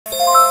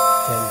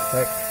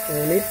cek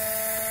ini.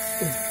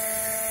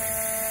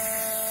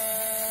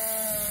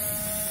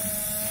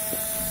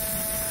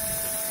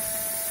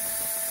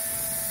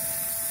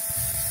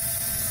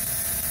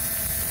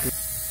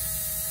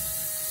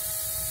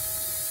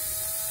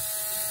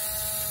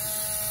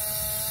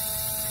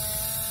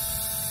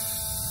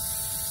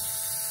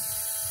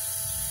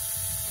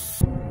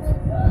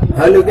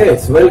 Halo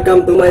guys,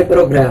 welcome to my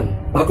program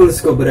Bakul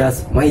Sego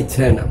Beras, my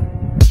channel.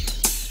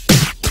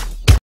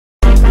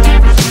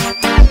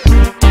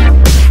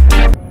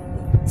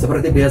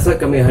 Seperti biasa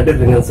kami hadir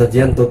dengan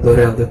sajian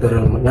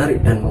tutorial-tutorial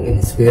menarik dan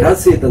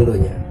menginspirasi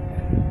tentunya.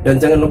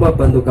 Dan jangan lupa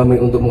bantu kami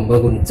untuk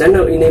membangun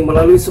channel ini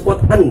melalui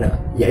support Anda,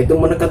 yaitu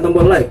menekan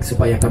tombol like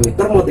supaya kami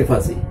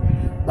termotivasi,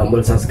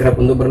 tombol subscribe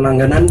untuk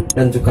berlangganan,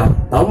 dan juga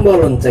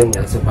tombol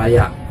loncengnya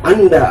supaya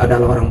Anda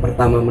adalah orang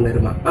pertama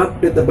menerima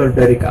update terbaru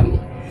dari kami.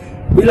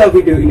 Bila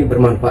video ini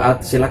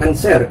bermanfaat, silahkan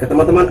share ke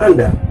teman-teman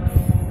Anda.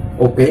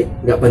 Oke,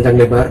 nggak panjang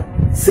lebar,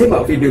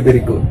 simak video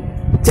berikut.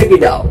 Check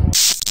it out.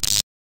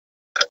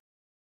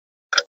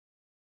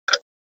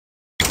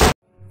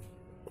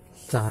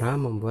 Cara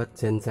membuat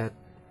genset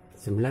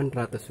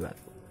 900 watt.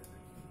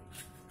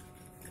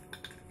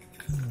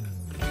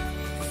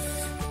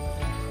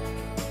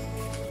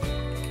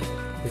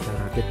 Kita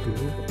rakit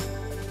dulu.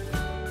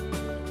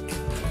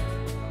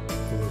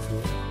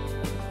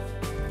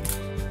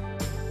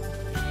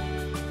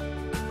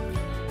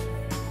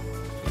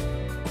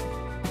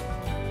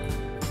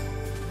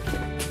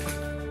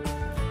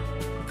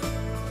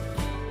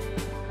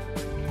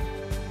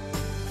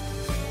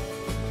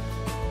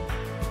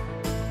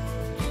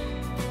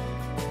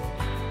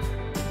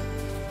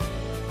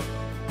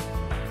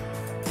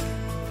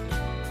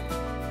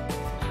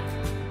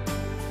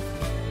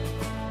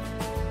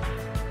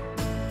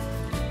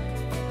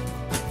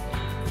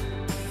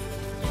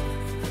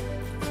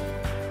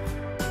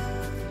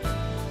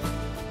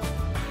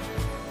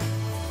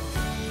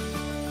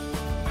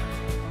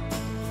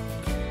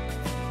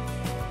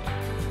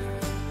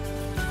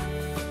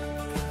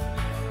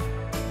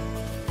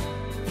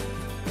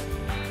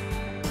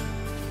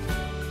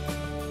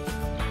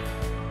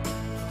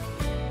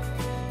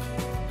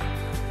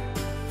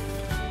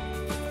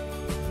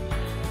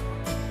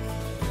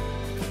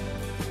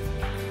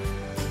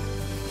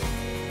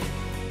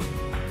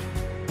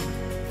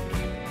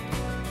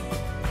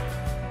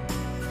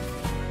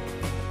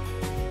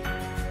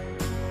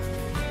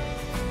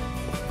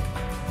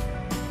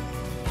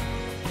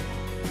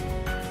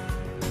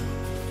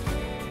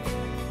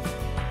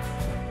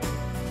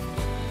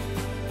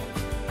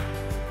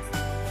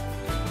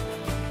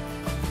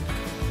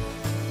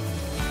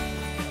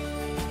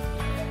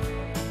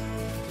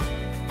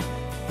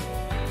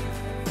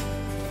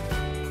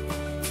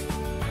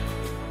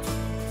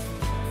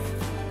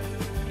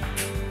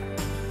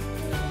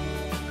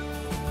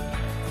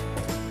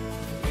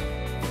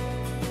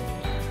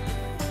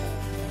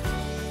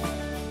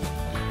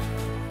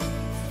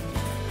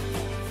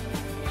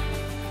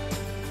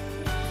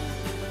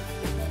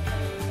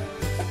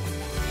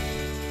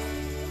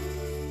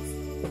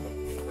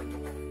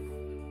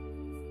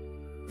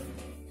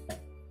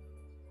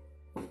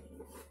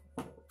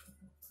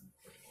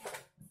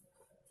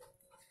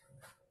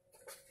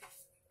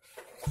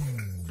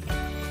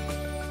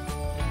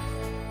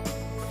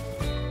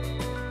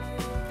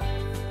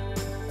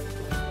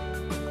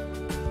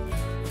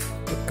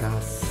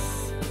 Bekas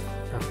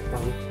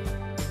karton.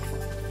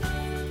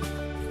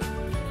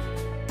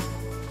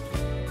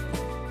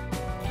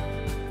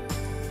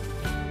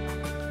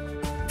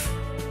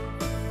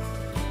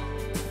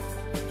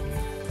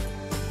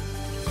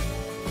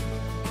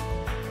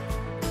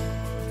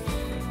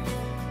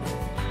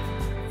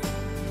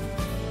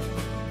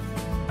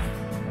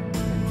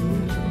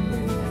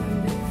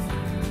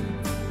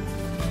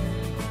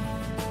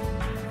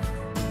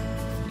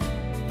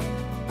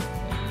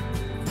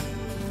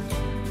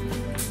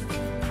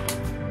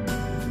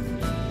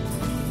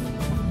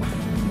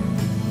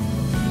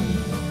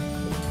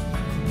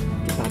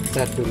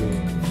 Cat dulu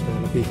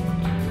supaya lebih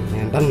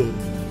ngenten.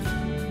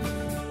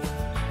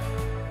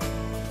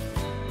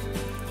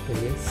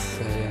 Oke,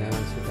 saya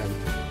sudah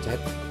cat.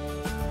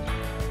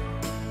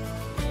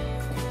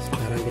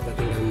 Sekarang kita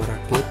tinggal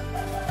merakit.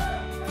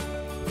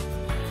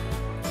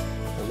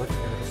 Pertama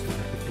kita harus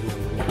merakit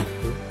dinamanya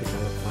itu, kita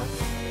lepas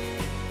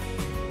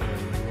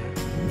dinamanya.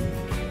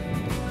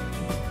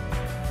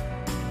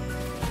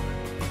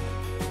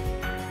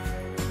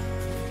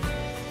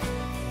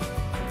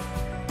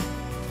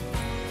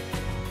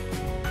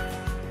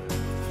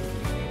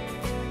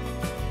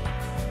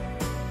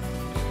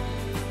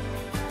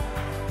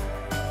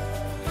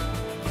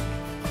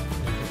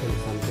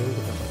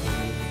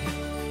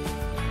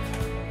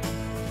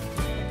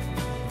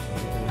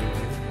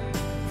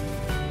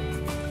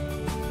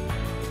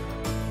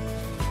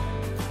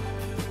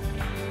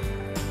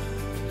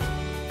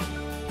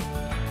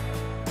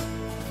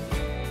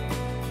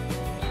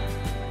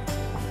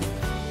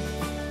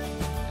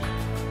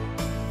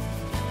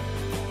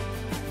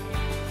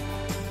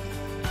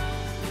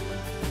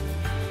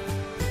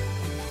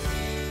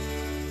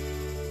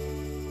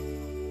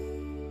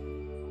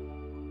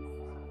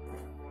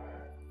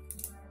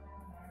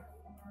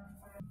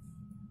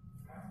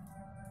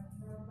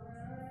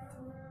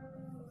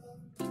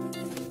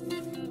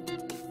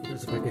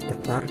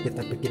 sebentar,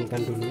 kita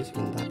bikinkan dulu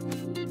sebentar,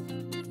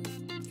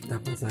 kita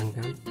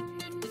pasangkan.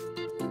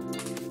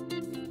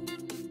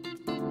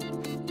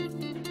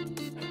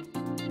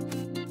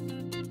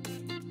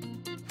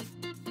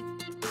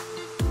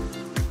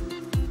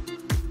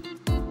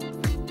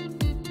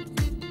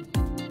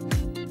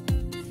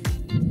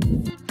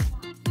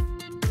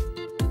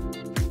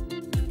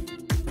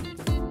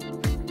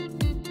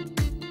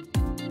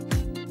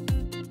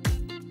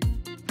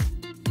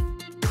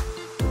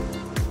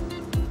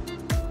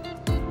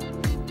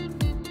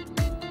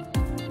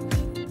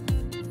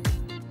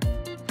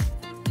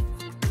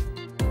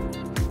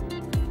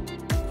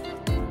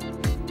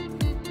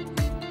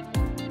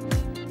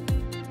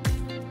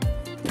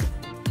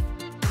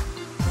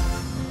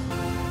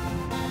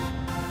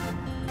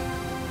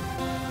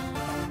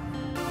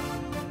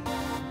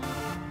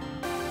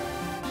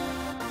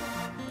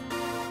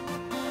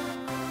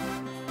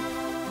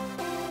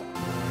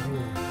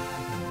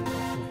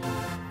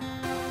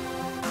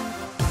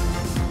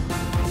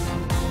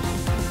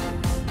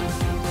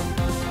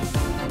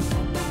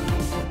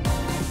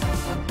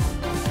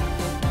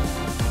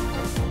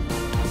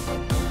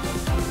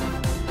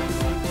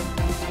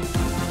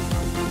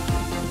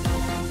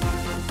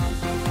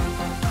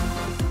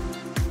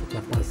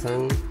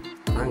 Pasang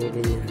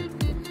tangkinya,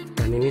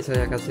 dan ini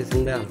saya kasih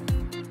sendal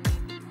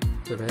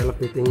supaya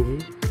lebih tinggi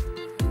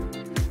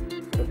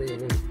seperti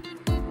ini.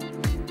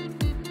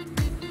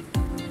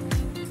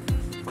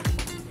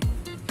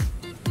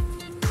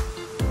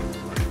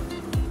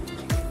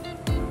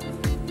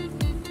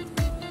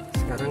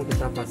 Sekarang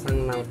kita pasang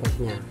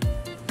knalpotnya.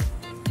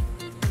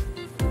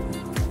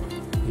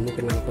 Ini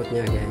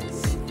knalpotnya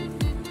guys,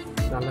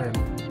 kita lem.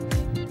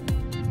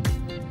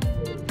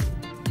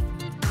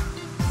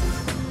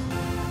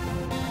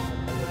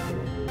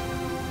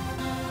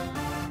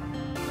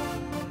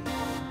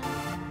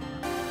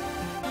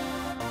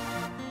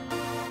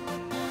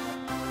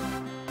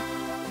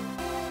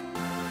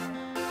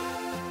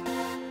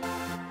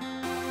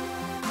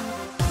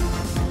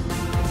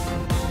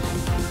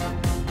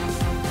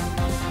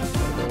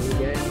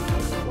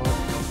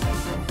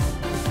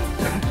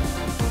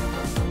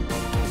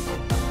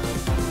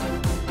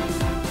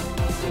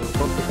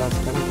 Kita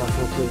sekarang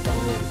pasang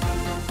filternya.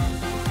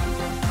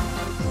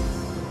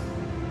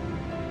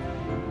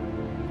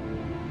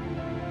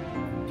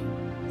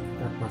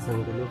 Kita pasang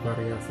dulu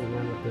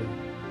variasinya lebih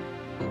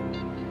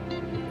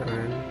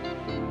keren.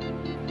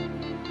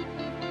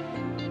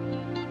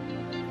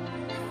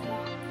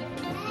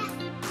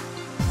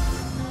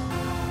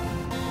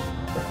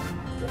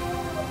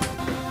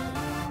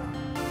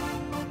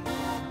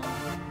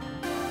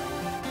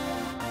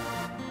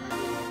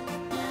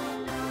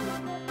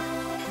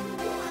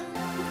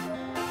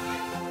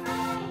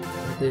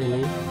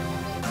 Ini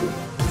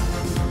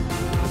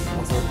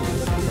pasang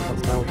filternya,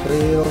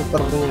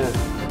 lem.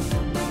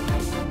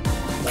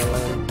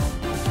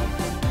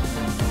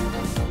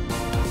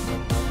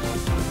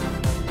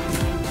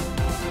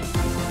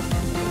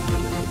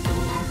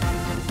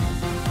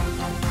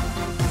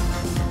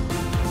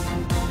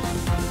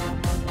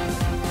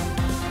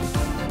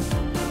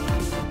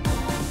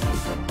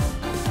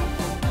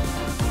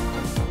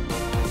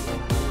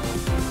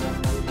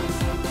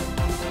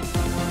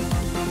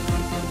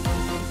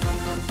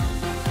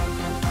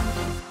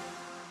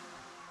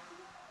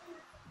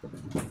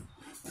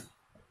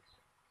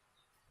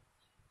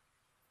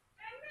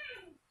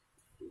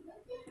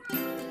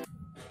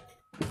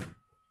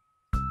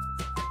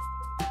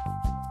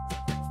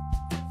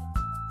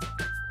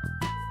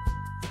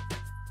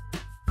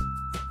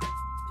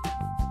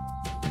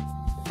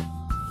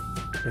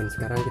 Dan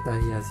sekarang kita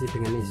hiasi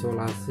dengan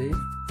isolasi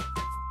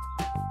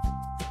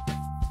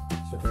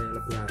supaya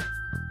lebih halus.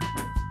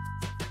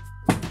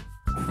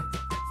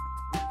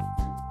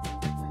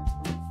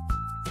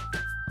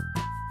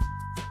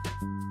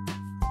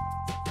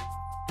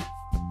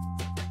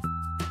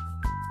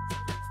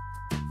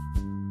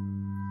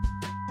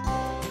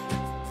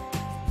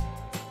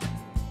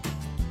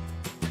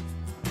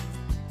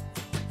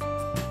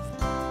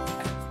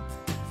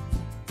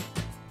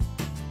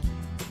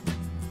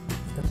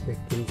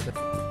 Genset.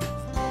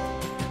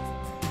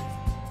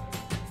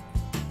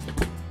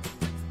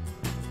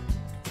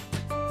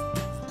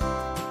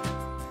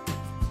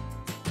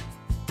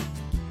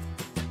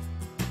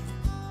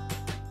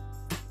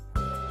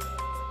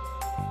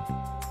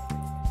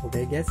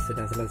 Oke guys,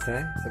 sudah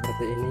selesai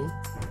seperti ini.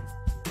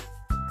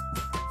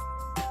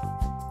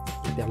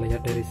 Kita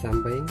lihat dari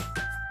samping.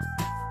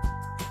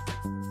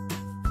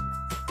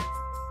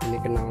 Ini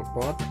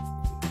knalpot,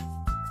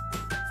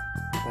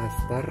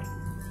 tester,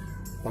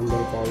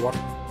 tombol power,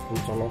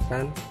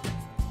 pencolokan.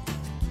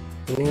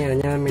 Ini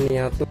hanya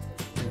miniatur.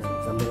 Nah,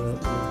 sambil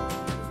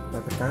kita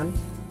tekan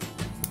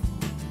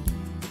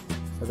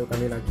satu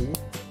kali lagi.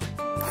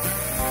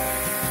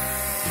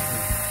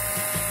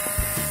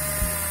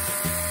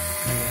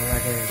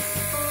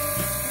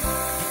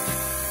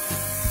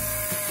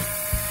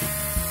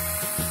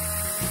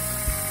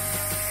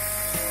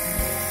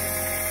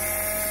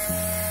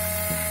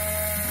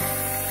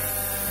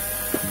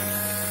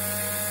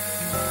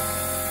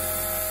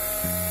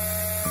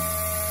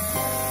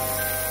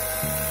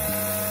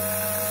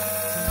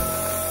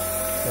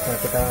 Nah,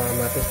 kita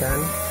matikan.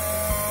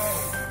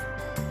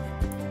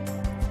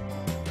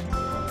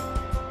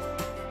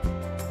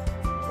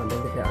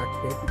 Pandang tidak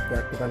aktif, kita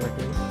aktifkan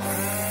lagi.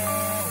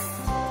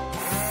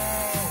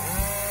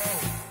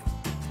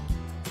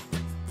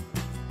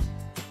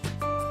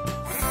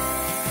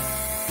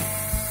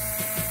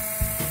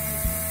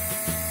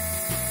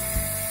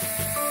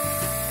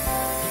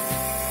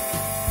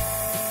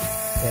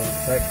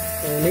 Genset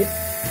unit.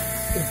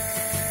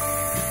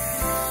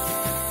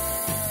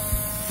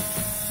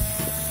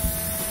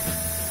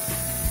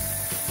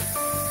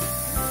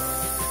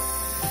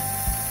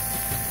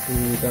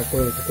 Di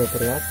bakul juga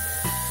berat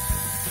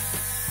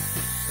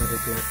dari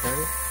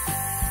belakang.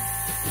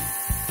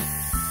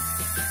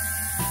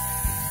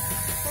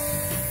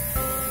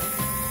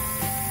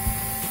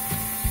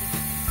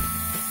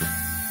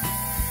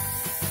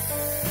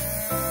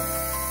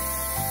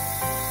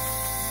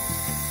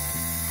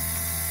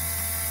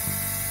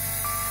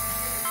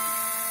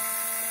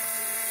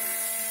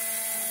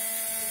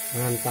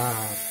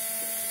 Mantap,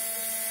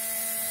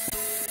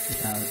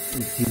 kita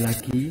uji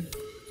lagi.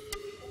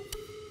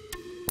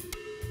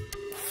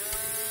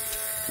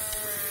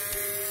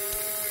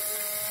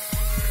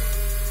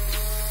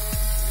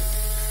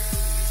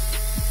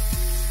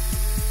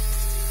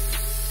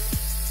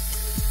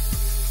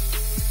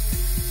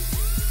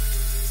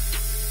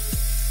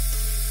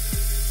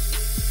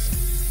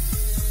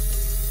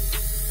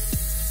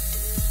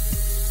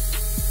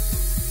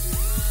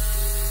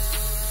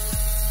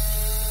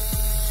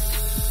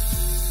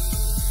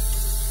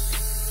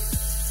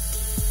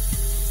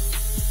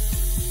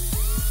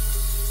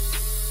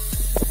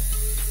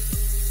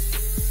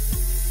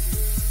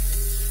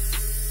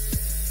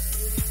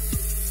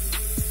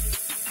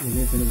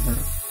 Ini sebentar.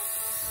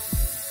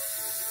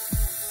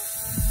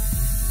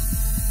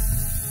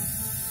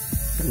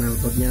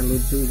 Knalpotnya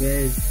lucu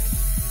guys.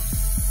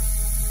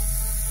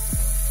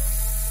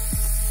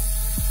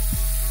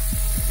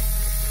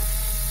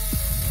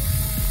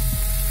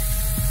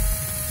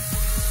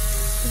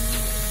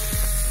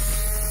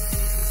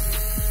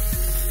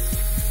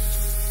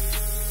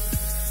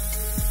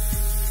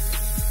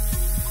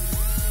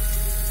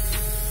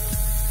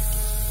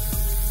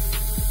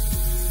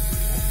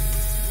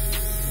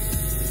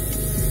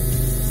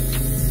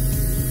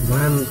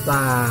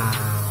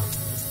 Mantap.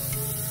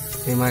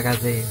 Terima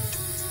kasih.